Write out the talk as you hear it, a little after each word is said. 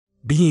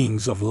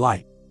Beings of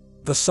light.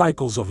 The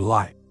cycles of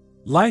light.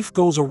 Life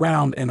goes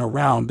around and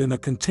around in a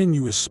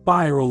continuous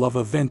spiral of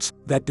events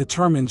that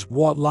determines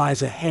what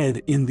lies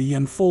ahead in the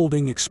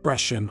unfolding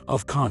expression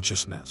of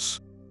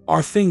consciousness.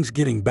 Are things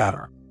getting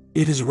better?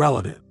 It is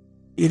relative.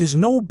 It is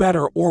no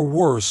better or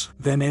worse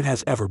than it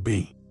has ever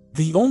been.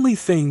 The only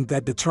thing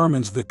that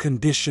determines the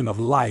condition of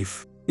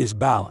life is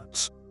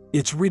balance,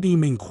 its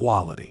redeeming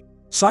quality.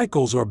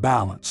 Cycles are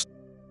balanced,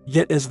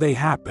 yet as they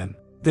happen,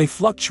 they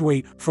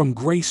fluctuate from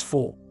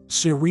graceful,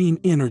 serene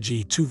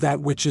energy to that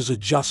which is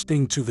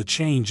adjusting to the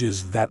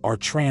changes that are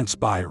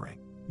transpiring.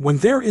 When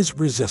there is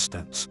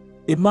resistance,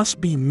 it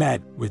must be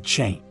met with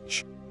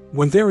change.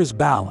 When there is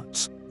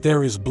balance,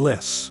 there is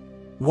bliss.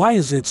 Why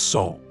is it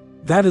so?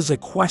 That is a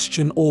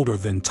question older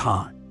than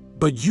time.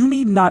 But you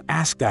need not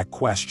ask that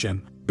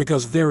question,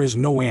 because there is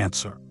no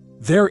answer.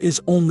 There is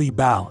only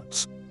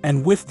balance,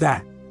 and with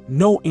that,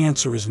 no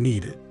answer is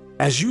needed.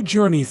 As you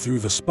journey through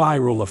the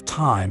spiral of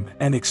time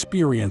and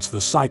experience the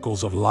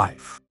cycles of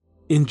life,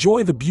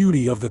 enjoy the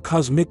beauty of the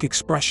cosmic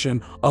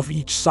expression of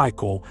each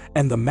cycle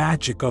and the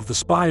magic of the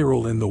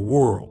spiral in the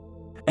world,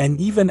 and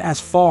even as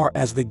far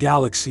as the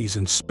galaxies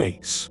in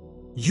space.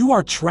 You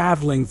are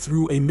traveling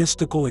through a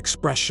mystical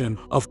expression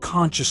of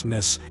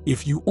consciousness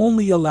if you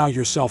only allow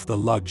yourself the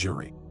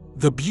luxury.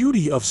 The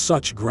beauty of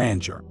such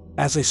grandeur,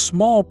 as a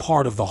small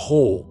part of the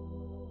whole,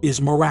 is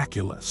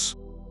miraculous.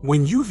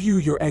 When you view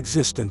your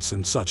existence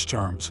in such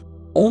terms,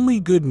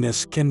 only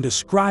goodness can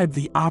describe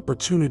the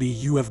opportunity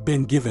you have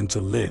been given to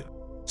live.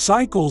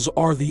 Cycles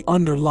are the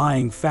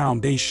underlying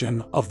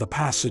foundation of the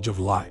passage of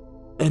life.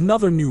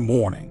 Another new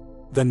morning,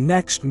 the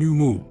next new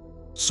moon,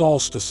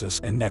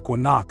 solstices and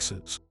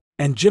equinoxes,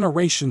 and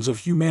generations of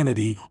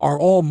humanity are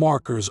all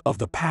markers of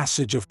the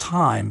passage of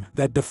time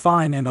that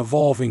define an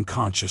evolving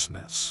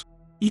consciousness.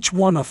 Each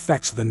one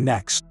affects the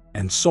next,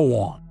 and so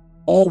on,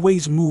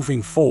 always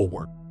moving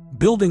forward,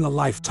 building a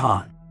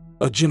lifetime,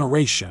 a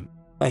generation,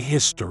 a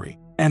history,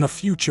 and a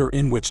future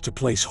in which to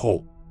place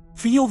hope.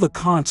 Feel the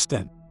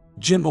constant,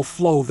 gentle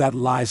flow that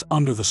lies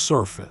under the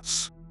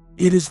surface.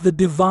 It is the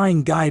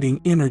divine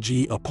guiding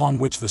energy upon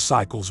which the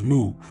cycles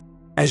move.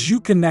 As you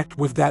connect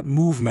with that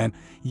movement,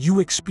 you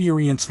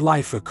experience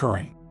life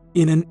occurring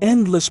in an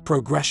endless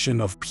progression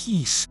of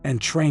peace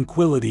and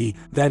tranquility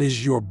that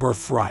is your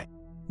birthright.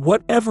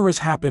 Whatever is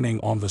happening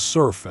on the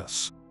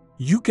surface,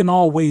 you can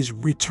always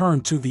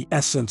return to the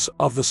essence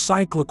of the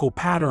cyclical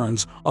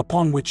patterns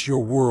upon which your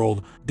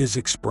world is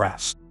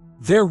expressed.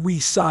 There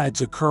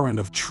resides a current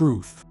of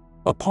truth,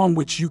 upon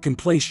which you can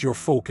place your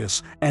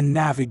focus and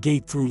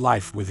navigate through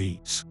life with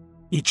ease.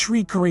 Each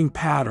recurring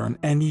pattern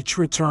and each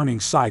returning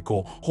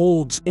cycle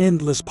holds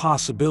endless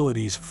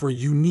possibilities for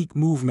unique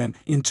movement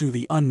into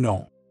the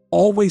unknown.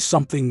 Always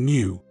something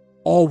new,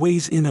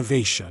 always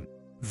innovation,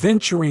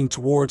 venturing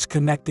towards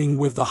connecting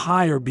with the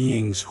higher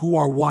beings who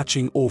are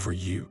watching over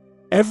you.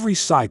 Every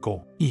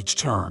cycle, each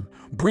turn,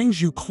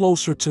 brings you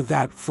closer to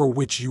that for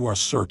which you are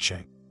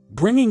searching.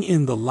 Bringing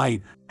in the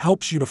light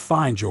helps you to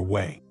find your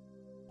way.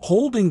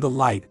 Holding the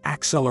light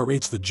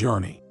accelerates the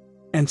journey.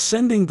 And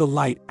sending the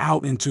light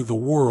out into the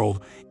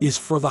world is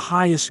for the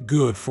highest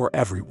good for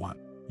everyone.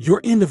 Your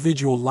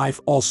individual life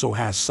also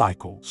has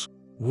cycles,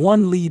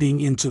 one leading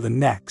into the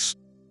next.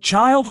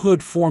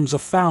 Childhood forms a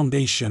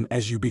foundation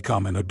as you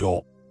become an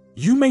adult.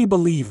 You may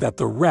believe that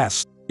the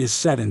rest is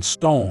set in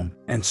stone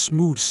and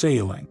smooth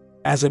sailing,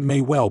 as it may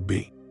well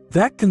be.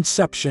 That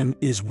conception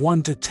is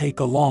one to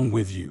take along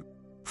with you.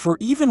 For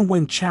even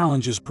when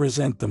challenges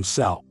present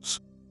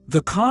themselves,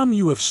 the calm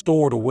you have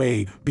stored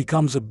away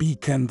becomes a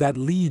beacon that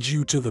leads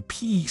you to the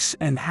peace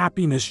and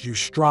happiness you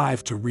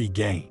strive to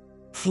regain.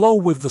 Flow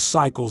with the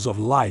cycles of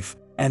life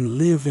and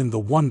live in the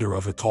wonder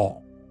of it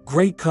all.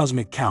 Great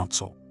Cosmic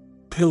Council.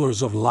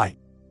 Pillars of Light.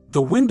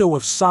 The window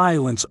of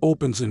silence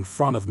opens in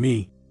front of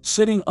me,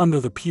 sitting under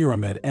the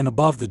pyramid and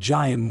above the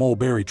giant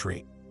mulberry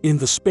tree, in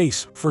the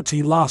space for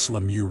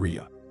Tilasla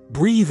Muria.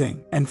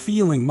 Breathing and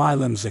feeling my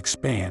limbs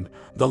expand,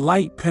 the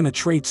light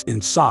penetrates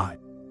inside,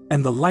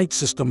 and the light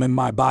system in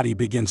my body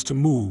begins to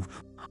move.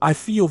 I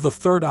feel the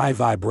third eye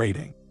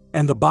vibrating,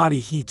 and the body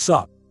heats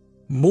up.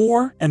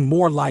 More and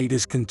more light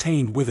is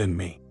contained within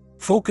me,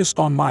 focused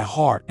on my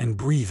heart and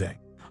breathing.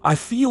 I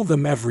feel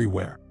them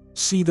everywhere,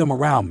 see them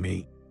around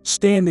me,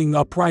 standing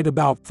upright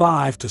about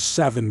 5 to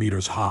 7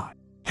 meters high.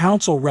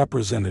 Council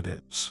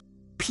representatives.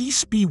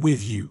 Peace be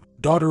with you,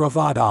 daughter of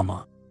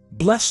Adama.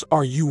 Blessed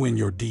are you in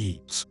your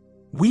deeds.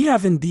 We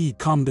have indeed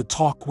come to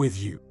talk with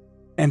you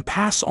and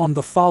pass on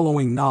the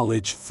following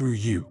knowledge through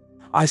you.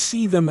 I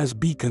see them as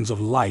beacons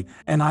of light,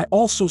 and I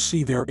also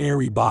see their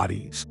airy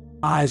bodies,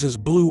 eyes as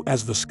blue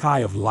as the sky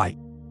of light,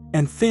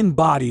 and thin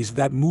bodies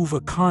that move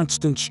a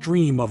constant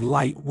stream of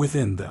light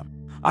within them.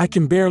 I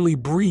can barely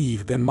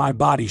breathe and my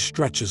body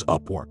stretches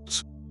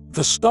upwards.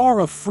 The star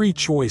of free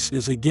choice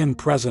is again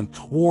present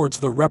towards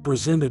the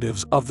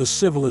representatives of the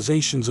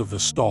civilizations of the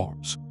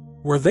stars,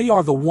 where they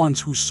are the ones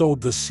who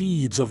sowed the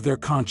seeds of their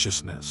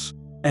consciousness,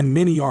 and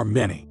many are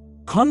many.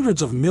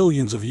 Hundreds of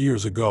millions of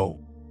years ago,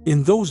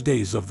 in those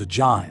days of the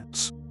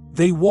giants,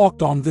 they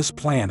walked on this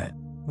planet,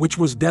 which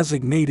was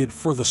designated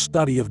for the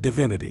study of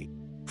divinity,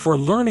 for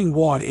learning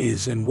what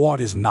is and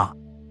what is not.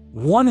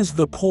 One is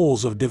the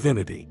poles of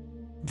divinity.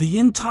 The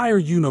entire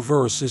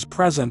universe is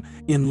present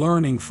in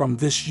learning from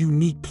this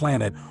unique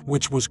planet,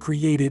 which was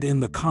created in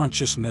the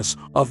consciousness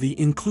of the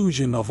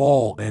inclusion of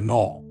all and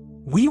all.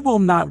 We will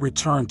not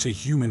return to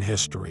human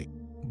history,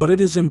 but it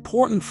is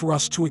important for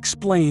us to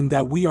explain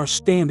that we are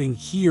standing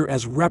here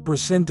as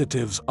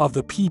representatives of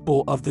the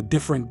people of the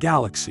different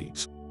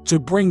galaxies, to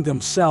bring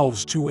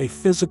themselves to a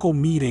physical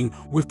meeting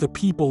with the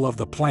people of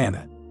the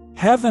planet.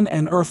 Heaven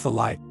and earth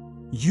alike,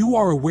 you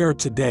are aware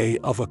today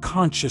of a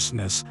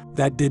consciousness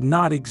that did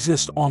not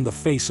exist on the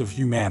face of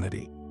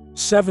humanity.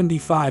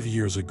 75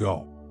 years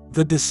ago,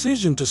 the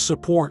decision to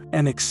support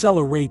and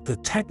accelerate the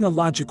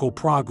technological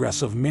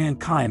progress of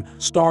mankind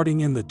starting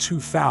in the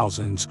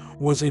 2000s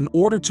was in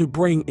order to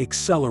bring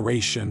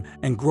acceleration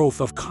and growth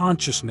of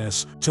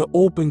consciousness to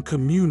open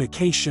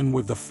communication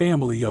with the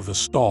family of the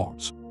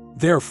stars.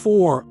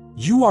 Therefore,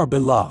 you are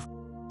beloved,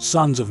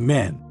 sons of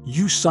men,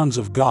 you sons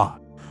of God.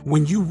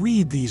 When you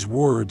read these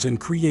words and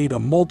create a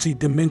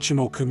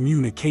multi-dimensional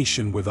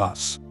communication with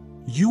us,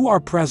 you are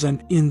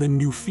present in the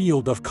new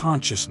field of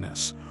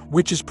consciousness,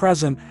 which is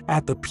present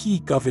at the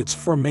peak of its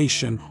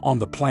formation on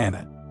the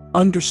planet.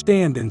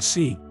 Understand and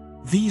see,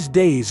 these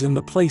days in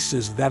the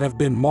places that have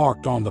been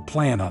marked on the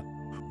planet,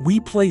 we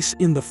place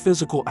in the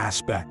physical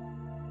aspect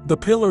the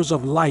pillars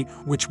of light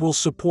which will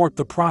support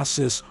the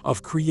process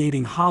of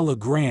creating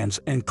holograms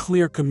and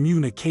clear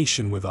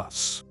communication with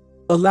us.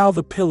 Allow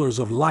the pillars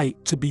of light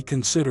to be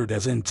considered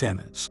as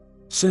antennas,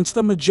 since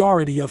the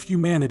majority of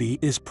humanity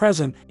is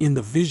present in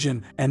the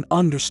vision and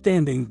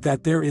understanding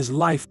that there is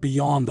life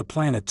beyond the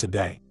planet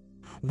today.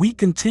 We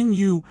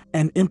continue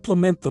and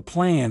implement the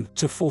plan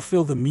to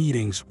fulfill the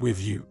meetings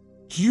with you.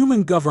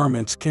 Human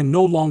governments can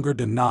no longer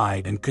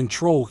deny and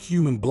control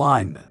human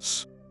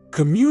blindness.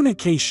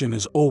 Communication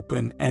is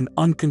open and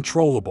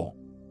uncontrollable.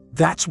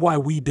 That's why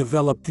we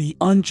developed the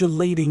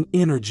undulating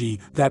energy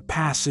that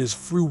passes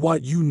through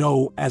what you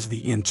know as the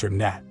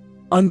internet.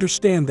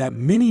 Understand that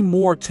many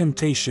more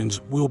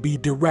temptations will be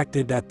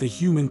directed at the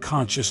human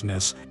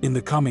consciousness in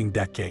the coming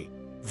decade.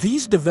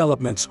 These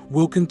developments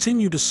will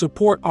continue to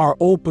support our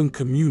open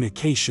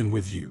communication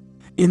with you.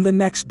 In the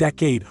next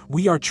decade,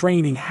 we are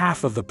training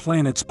half of the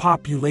planet's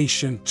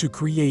population to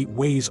create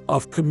ways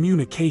of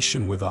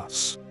communication with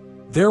us.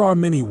 There are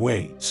many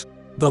ways.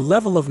 The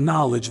level of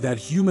knowledge that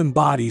human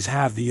bodies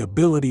have the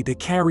ability to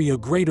carry a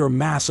greater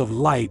mass of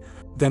light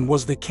than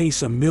was the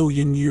case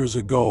 1,000,000 years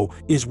ago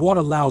is what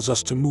allows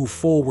us to move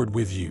forward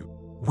with you.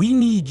 We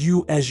need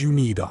you as you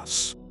need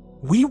us.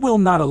 We will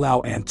not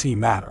allow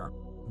antimatter.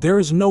 There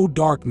is no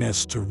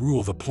darkness to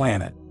rule the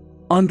planet.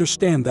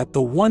 Understand that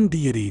the one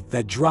deity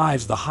that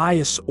drives the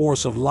highest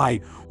source of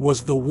light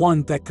was the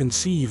one that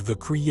conceived the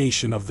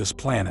creation of this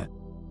planet.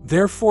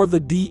 Therefore,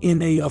 the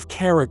DNA of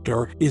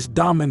character is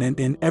dominant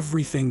in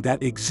everything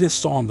that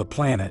exists on the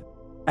planet,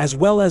 as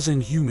well as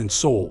in human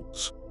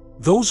souls.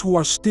 Those who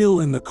are still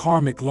in the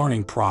karmic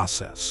learning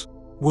process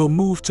will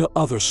move to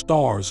other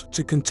stars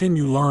to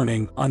continue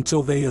learning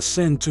until they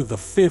ascend to the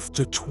 5th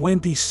to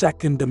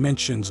 22nd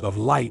dimensions of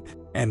light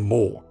and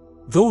more.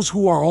 Those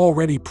who are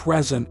already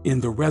present in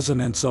the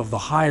resonance of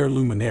the higher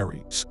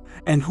luminaries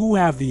and who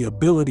have the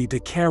ability to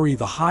carry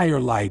the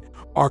higher light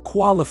are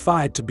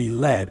qualified to be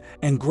led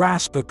and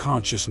grasp the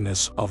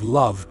consciousness of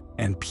love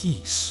and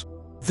peace.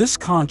 This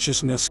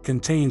consciousness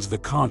contains the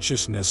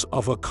consciousness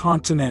of a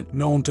continent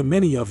known to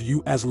many of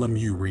you as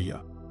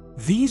Lemuria.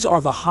 These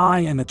are the high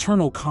and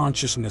eternal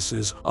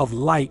consciousnesses of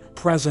light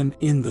present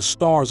in the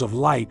stars of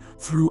light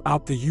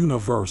throughout the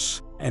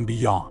universe and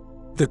beyond.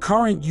 The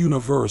current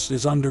universe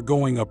is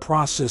undergoing a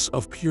process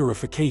of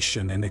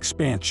purification and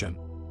expansion.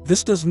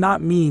 This does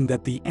not mean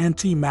that the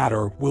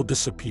antimatter will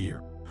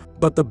disappear,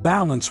 but the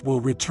balance will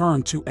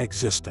return to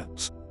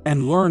existence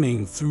and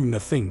learning through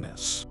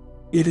nothingness.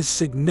 It is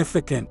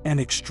significant and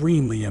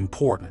extremely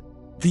important.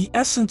 The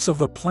essence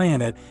of a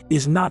planet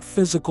is not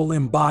physical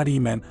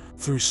embodiment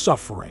through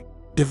suffering.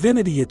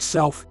 Divinity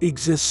itself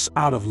exists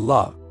out of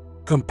love,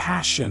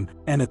 compassion,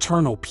 and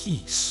eternal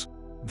peace.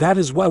 That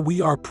is why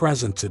we are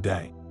present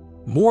today,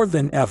 more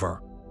than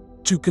ever,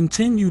 to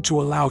continue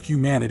to allow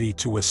humanity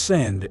to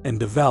ascend and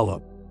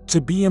develop, to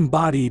be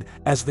embodied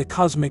as the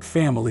cosmic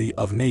family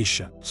of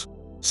nations.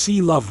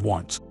 See, loved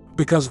ones,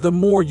 because the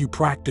more you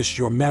practice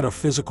your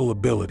metaphysical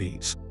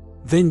abilities,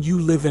 then you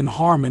live in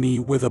harmony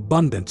with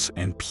abundance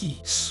and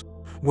peace.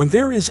 When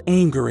there is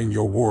anger in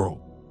your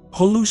world,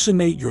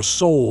 hallucinate your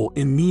soul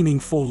in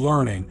meaningful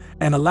learning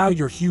and allow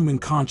your human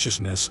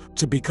consciousness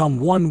to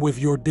become one with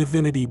your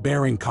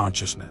divinity-bearing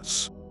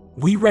consciousness.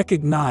 We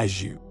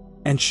recognize you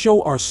and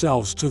show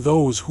ourselves to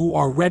those who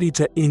are ready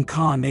to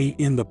incarnate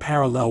in the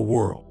parallel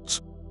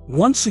worlds.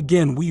 Once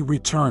again, we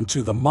return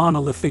to the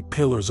monolithic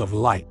pillars of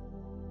light,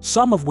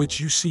 some of which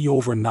you see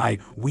overnight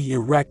we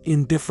erect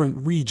in different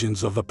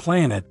regions of the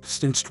planet.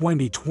 Since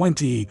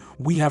 2020,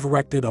 we have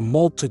erected a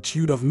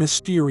multitude of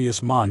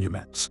mysterious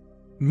monuments.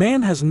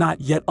 Man has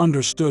not yet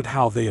understood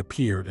how they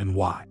appeared and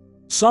why.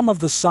 Some of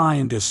the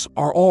scientists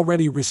are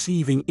already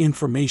receiving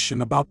information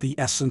about the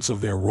essence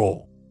of their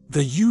role.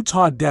 The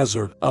Utah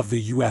Desert of the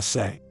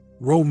USA,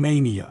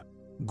 Romania,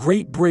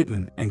 Great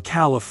Britain, and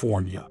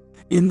California.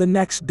 In the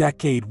next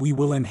decade, we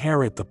will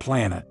inherit the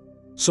planet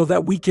so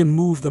that we can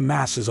move the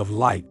masses of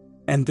light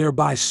and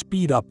thereby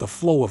speed up the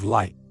flow of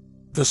light.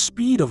 The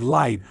speed of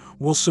light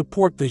will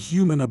support the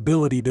human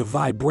ability to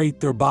vibrate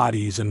their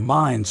bodies and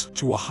minds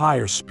to a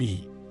higher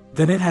speed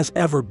than it has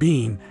ever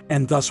been,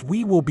 and thus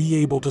we will be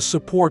able to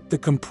support the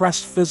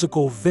compressed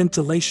physical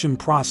ventilation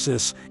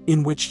process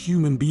in which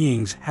human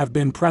beings have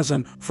been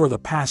present for the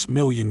past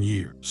million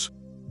years.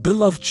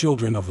 Beloved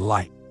children of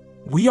light,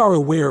 we are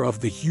aware of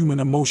the human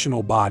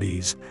emotional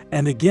bodies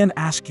and again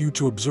ask you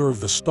to observe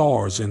the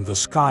stars in the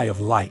sky of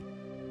light.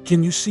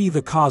 Can you see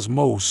the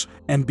cosmos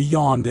and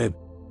beyond it?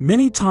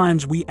 Many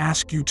times we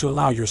ask you to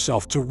allow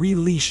yourself to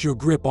release your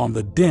grip on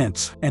the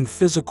dense and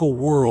physical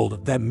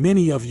world that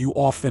many of you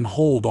often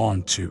hold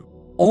on to.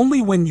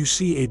 Only when you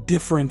see a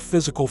different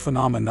physical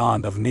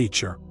phenomenon of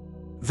nature,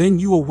 then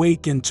you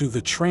awaken to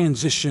the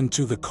transition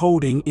to the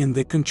coding in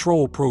the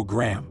control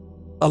program.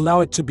 Allow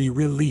it to be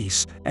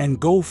released and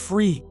go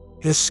free.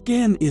 His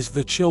skin is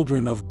the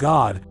children of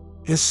God.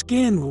 His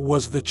skin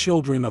was the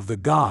children of the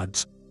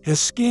gods. His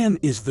skin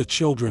is the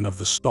children of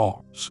the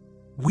stars.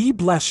 We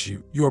bless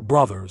you, your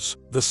brothers,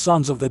 the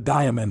sons of the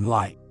diamond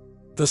light,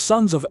 the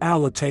sons of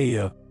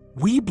Aletheia.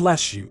 We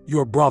bless you,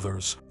 your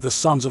brothers, the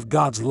sons of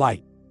God's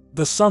light,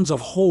 the sons of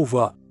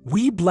Hova.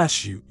 We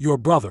bless you, your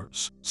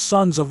brothers,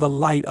 sons of the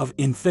light of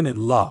infinite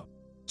love,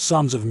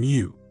 sons of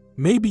Mu.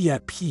 May be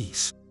at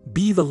peace,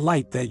 be the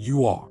light that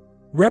you are.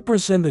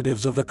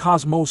 Representatives of the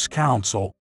Cosmos Council,